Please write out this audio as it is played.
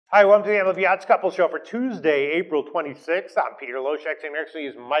Hi, welcome to the MLB Odds Couple show for Tuesday, April 26th. I'm Peter Loshak. Sitting next to me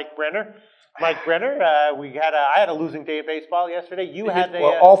is Mike Brenner. Mike Brenner, I had a losing day of baseball yesterday. You had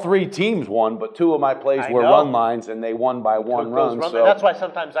well, all three teams won, but two of my plays were run lines, and they won by one run. So that's why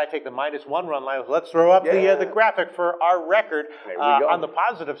sometimes I take the -1 run line. Let's throw up the graphic for our record. There we go. On the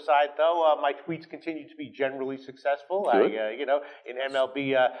positive side, though, my tweets continue to be generally successful. Good. In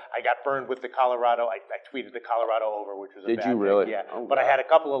MLB, I got burned with the Colorado. I tweeted the Colorado over, which was a bad Did you really? Pick. Yeah, oh, but I had a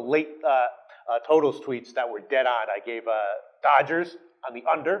couple of late totals tweets that were dead on. I gave Dodgers on the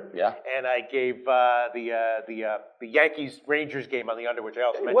under, and I gave the Yankees-Rangers game on the under, which I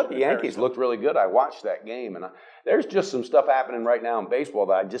also mentioned. The Yankees looked really good. I watched that game, and there's just some stuff happening right now in baseball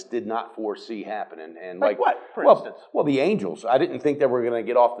that I just did not foresee happening. And like what, for instance? Well, the Angels. I didn't think they were going to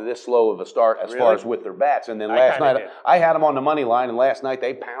get off to this slow of a start as far as with their bats. And then last night, I had them on the money line, and last night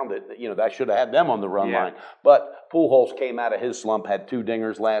they pounded. I should have had them on the run line. But Pujols came out of his slump, had 2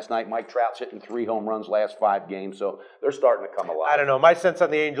 dingers last night. Mike Trout's hitting 3 home runs last 5 games, so they're starting to come alive. I don't know. My sense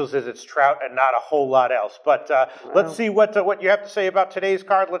on the Angels is it's Trout and not a whole lot else. But let's see what you have to say about today's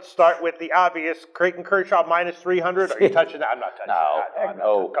card. Let's start with the obvious. Clayton Kershaw -300. Are you touching that? I'm not touching that.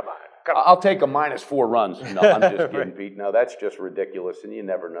 No. Come on. I'll take a -4 runs. No, I'm just kidding, Pete. No, that's just ridiculous, and you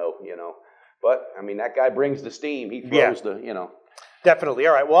never know, But, I mean, that guy brings the steam. He throws Definitely.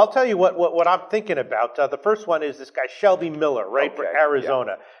 All right. Well, I'll tell you what I'm thinking about. The first one is this guy, Shelby Miller, for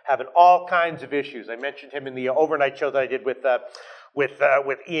Arizona, having all kinds of issues. I mentioned him in the overnight show that I did with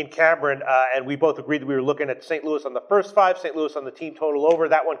Ian Cameron, and we both agreed that we were looking at St. Louis on the first 5, St. Louis on the team total over.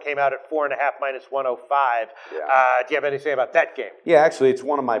 That one came out at 4.5 -105. Do you have anything to say about that game? Yeah, actually, it's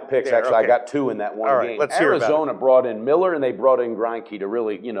one of my picks. I got 2 in that one game. Let's hear Arizona brought in Miller, and they brought in Greinke to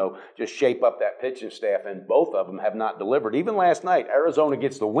really, just shape up that pitching staff, and both of them have not delivered. Even last night, Arizona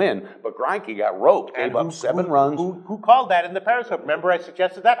gets the win, but Greinke got roped, gave up 7 runs. Who called that in the Periscope? Remember I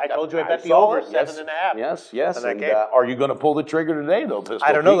suggested that? I told you I bet the over 7.5. Yes. And are you going to pull the trigger today, though, Pistol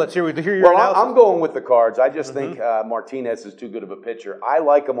I don't know. Pete? Let's hear your analysis. I'm going with the Cards. I just think Martinez is too good of a pitcher. I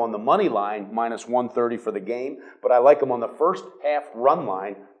like him on the money line, -130 for the game, but I like him on the first half run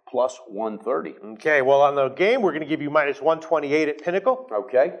line, +130. Okay, well, on the game, we're going to give you -128 at Pinnacle.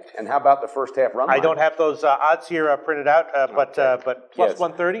 Okay, and how about the first half run line? I don't have those odds here printed out, but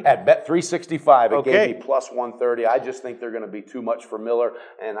 +130? At Bet365, it gave me +130. I just think they're going to be too much for Miller,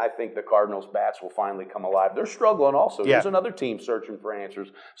 and I think the Cardinals' bats will finally come alive. They're struggling also. There's another team searching for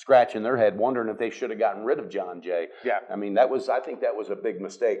answers, scratching their head, wondering if they should have gotten rid of John Jay. I mean, I think that was a big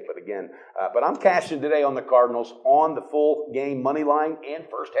mistake, but again, but I'm cashing today on the Cardinals on the full game money line and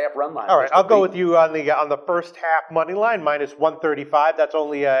first half run line. All right, I'll go with you on the first half money line, -135. That's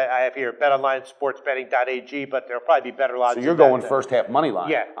only I have here betonlinesportsbetting.ag, but there'll probably be better odds. So you're going first half money line.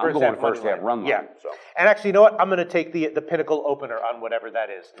 Yeah, I'm going first half run line. Yeah. So. And actually, you know what? I'm going to take the Pinnacle opener on whatever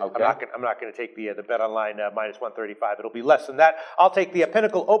that is. Okay. I'm not going to take the BetOnline -135. It'll be less than that. I'll take the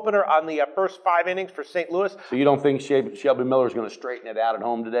Pinnacle opener on the first 5 innings for St. Louis. So you don't think Shelby Miller is going to straighten it out at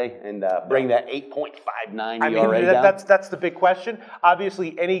home today and bring that 8.59 ERA down? That's the big question.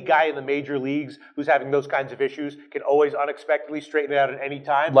 Obviously, any guy in the major leagues who's having those kinds of issues can always unexpectedly straighten it out at any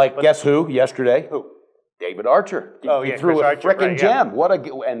time. Guess who yesterday? Who? David Archer. He threw a frickin' gem.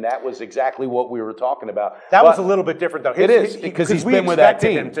 And that was exactly what we were talking about. That was a little bit different, though. It is, because he's been with that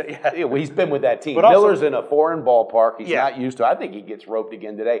team. He's been with that team. But Miller's in a foreign ballpark. He's not used to it. I think he gets roped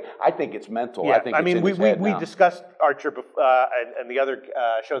again today. I think it's mental. I think we discussed Archer and the other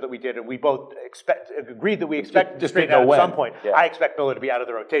show that we did, and we both agreed that we expect to straighten out at some point. I expect Miller to be out of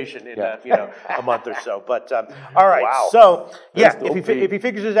the rotation in a month or so. But all right, so if he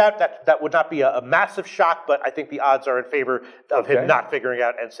figures it out, that would not be a massive shock. But I think the odds are in favor of him not figuring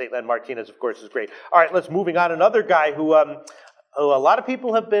out, and St. Len Martinez, of course, is great. All right, let's moving on. Another guy who a lot of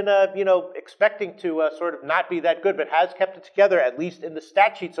people have been, expecting to sort of not be that good, but has kept it together, at least in the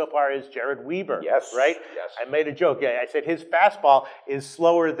stat sheet so far, is Jered Weaver. Yes. Right? Yes. I made a joke. I said his fastball is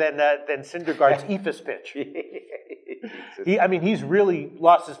slower than Syndergaard's eephus pitch. He's really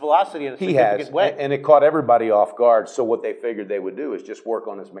lost his velocity in a significant way. And it caught everybody off guard. So what they figured they would do is just work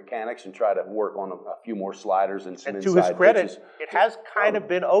on his mechanics and try to work on a few more sliders and some inside pitches. And to his credit, it has kind of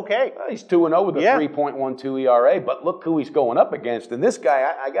been okay. He's 2-0 with a 3.12 ERA, but look who he's going up against. And this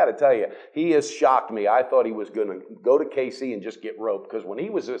guy, I got to tell you, he has shocked me. I thought he was going to go to KC and just get roped, because when he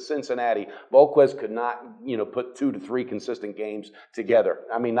was at Cincinnati, Volquez could not, put 2 to 3 consistent games together.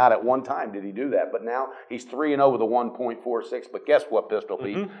 I mean, not at one time did he do that, but now he's 3-0 with a 1.20 1.46. But guess what, Pistol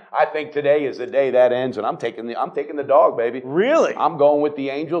Pete? I think today is the day that ends, and I'm taking the dog, baby. Really? I'm going with the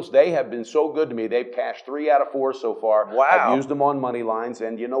Angels. They have been so good to me. They've cashed 3 out of 4 so far. Wow. I've used them on money lines,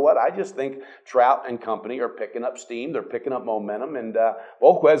 and you know what? I just think Trout and company are picking up steam. They're picking up momentum, and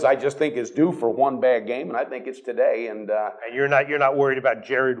Volquez, I just think, is due for one bad game, and I think it's today. And you're not worried about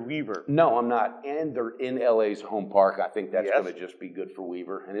Jered Weaver? No, I'm not. And they're in LA's home park. I think that's going to just be good for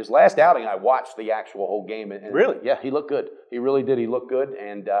Weaver. And his last outing, I watched the actual whole game. And really? Yeah, he looked good. He really did. He looked good.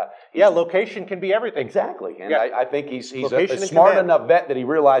 And location can be everything. Exactly. And I think he's a smart enough vet that he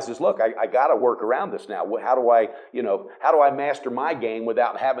realizes, look, I got to work around this now. How do I master my game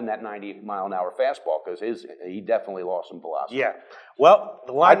without having that 90-mile-an-hour fastball? Because he definitely lost some velocity. Yeah. Well,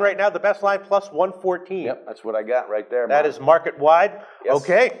 the line right now, the best line plus 114. Yep, that's what I got right there. That is market wide. Yes.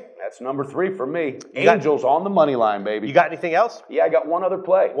 Okay. That's number 3 for me. Angels on the money line, baby. You got anything else? Yeah, I got one other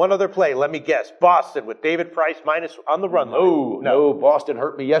play. One other play. Let me guess. Boston with David Price minus on the run line. No. Boston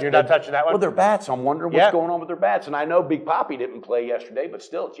hurt me yesterday. You're not touching that one? Well, their bats. I'm wondering what's going on with their bats. And I know Big Papi didn't play yesterday, but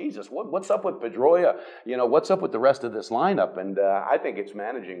still, Jesus, what's up with Pedroia? What's up with the rest of this lineup? And I think it's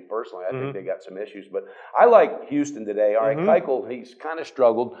managing personally. I think they got some issues. But I like Houston today. All right, Keuchel, he's kind of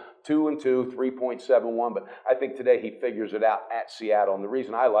struggled. 2-2, 3.71. But I think today he figures it out at Seattle. And the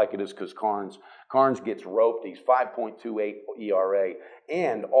reason I like it is because Carnes gets roped. He's 5.28 ERA.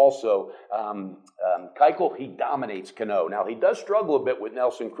 And also, Keuchel, he dominates Cano. Now, he does struggle a bit with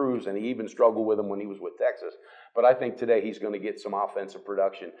Nelson Cruz, and he even struggled with him when he was with Texas. But I think today he's going to get some offensive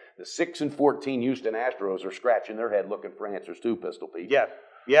production. The 6-14 Houston Astros are scratching their head looking for answers too, Pistol Pete.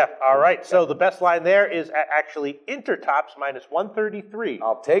 Yeah, all right. So the best line there is actually Intertops minus 133.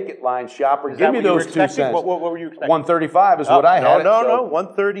 I'll take it, line shopper. Give me those 2 cents. What were you expecting? 135 is what I had. No,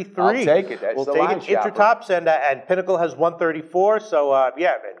 133. I'll take it. That's we'll the take line it. shopper. Intertops and Pinnacle has 134. So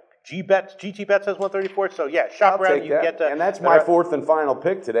GT Bets has 134. So shop around. You can get and that's my 4th and final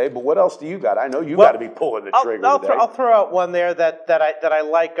pick today. But what else do you got? I know you got to be pulling the trigger today. I'll throw out one there that I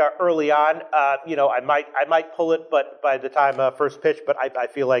like early on. I might pull it, but by the time first pitch. But I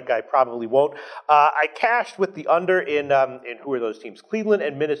feel like I probably won't. I cashed with the under in who are those teams? Cleveland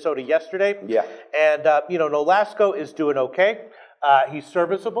and Minnesota yesterday. Yeah. And Nolasco is doing okay. He's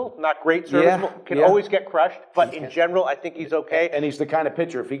serviceable, not great serviceable, can always get crushed, but in general, I think he's okay. And he's the kind of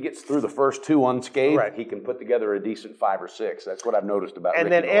pitcher, if he gets through the first 2 unscathed, he can put together a decent 5 or 6. That's what I've noticed about Ricky.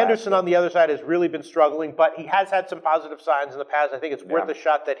 And then Anderson on the other side has really been struggling, but he has had some positive signs in the past. I think it's worth a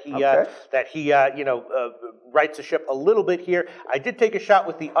shot that he rights the ship a little bit here. I did take a shot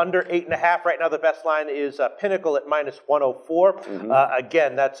with the under 8.5. Right now, the best line is Pinnacle at minus 104.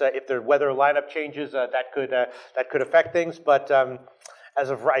 Again, that's if their weather lineup changes, that could affect things, but. As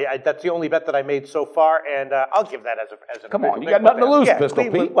of right, that's the only bet that I made so far, and I'll give that as a. Come on, you got nothing to lose, Pistol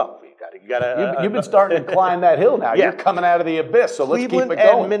Pete. Well, you got you've been starting to climb that hill now. You're coming out of the abyss, so let's keep it going.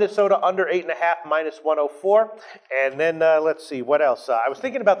 And Minnesota under 8.5 minus 104, and then let's see what else. I was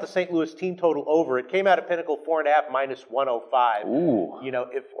thinking about the St. Louis team total over. It came out at Pinnacle 4.5 minus 105. Ooh,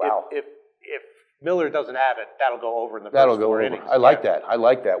 if Miller doesn't have it, that'll go over in the first that'll go 4 over. innings. I like that. I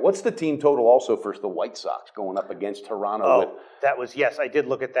like that. What's the team total also for the White Sox going up against Toronto? That was, I did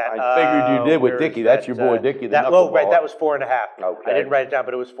look at that. I figured you did with Dickey. That's your boy Dickey. That was 4.5. Okay. I didn't write it down,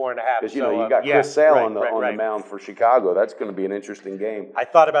 but it was 4.5. Because you got Chris Sale on the mound for Chicago. That's going to be an interesting game. I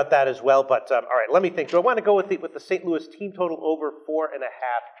thought about that as well, but all right, let me think. Do I want to go with the St. Louis team total over 4.5?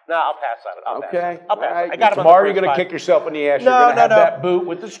 No, I'll pass on it. I'll pass. Right. I got tomorrow you're going to kick yourself in the ass. You're going to have that boot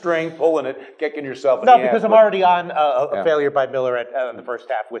with the string, pulling it, kicking yourself in the ass. No, because I'm already on a failure by Miller in the first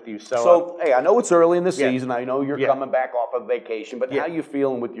half with you. So hey, I know it's early in the season. I know you're coming back off of vacation, but how you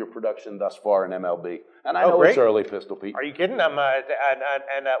feeling with your production thus far in MLB? And I know it's early, Pistol Pete. Are you kidding? Well, I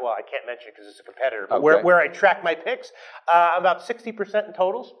can't mention it because it's a competitor. But where I track my picks, I'm about 60% in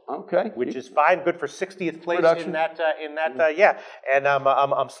totals. Okay, which is fine. Good for 60th place in that. And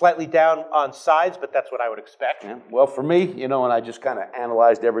I'm slightly down on sides, but that's what I would expect. Yeah. Well, for me, and I just kind of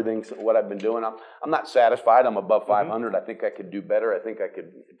analyzed everything, what I've been doing. I'm not satisfied. I'm above 500. I think I could do better. I think I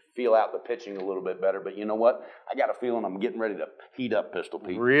could feel out the pitching a little bit better. But you know what? I got a feeling I'm getting ready to heat up, Pistol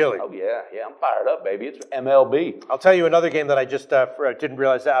Pete. Really? Oh yeah. I'm fired up, baby. It's MLB. I'll tell you another game that I just didn't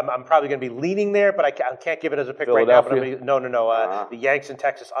realize that I'm probably going to be leaning there, but I can't give it as a pick right now. But the Yanks in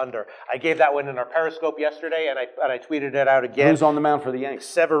Texas under. I gave that one in our Periscope yesterday, and I tweeted it out again. Who's on the mound for the Yanks?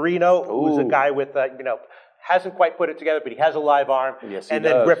 Severino, who's a guy with hasn't quite put it together, but he has a live arm. Yes, and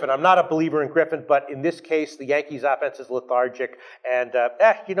then Griffin. I'm not a believer in Griffin, but in this case, the Yankees' offense is lethargic. And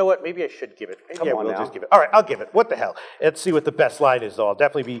you know what? Maybe I should give it. Maybe I will just give it. All right, I'll give it. What the hell? Let's see what the best line is, though. I'll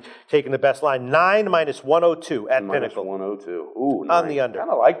definitely be taking the best line. 9 minus 102 at Pinnacle. 102. Ooh, on the under.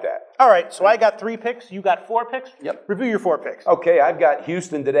 Kind of like that. All right, so I got 3 picks. You got 4 picks? Yep. Review your 4 picks. Okay, I've got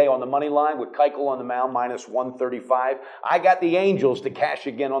Houston today on the money line with Keuchel on the mound, minus 135. I got the Angels to cash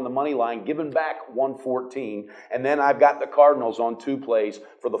again on the money line, giving back 114. And then I've got the Cardinals on 2 plays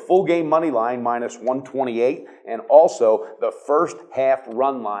for the full game money line, minus 128. And also the first half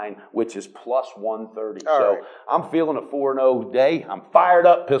run line, which is plus 130. So I'm feeling a 4-0 day. I'm fired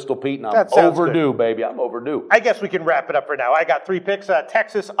up, Pistol Pete, and I'm overdue, baby. I'm overdue. I guess we can wrap it up for now. I got 3 picks.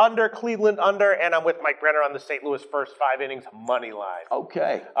 Texas under, Cleveland under, and I'm with Mike Brenner on the St. Louis first 5 innings money line.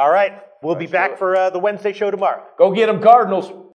 Okay. All right. We'll be back for the Wednesday show tomorrow. Go get them, Cardinals.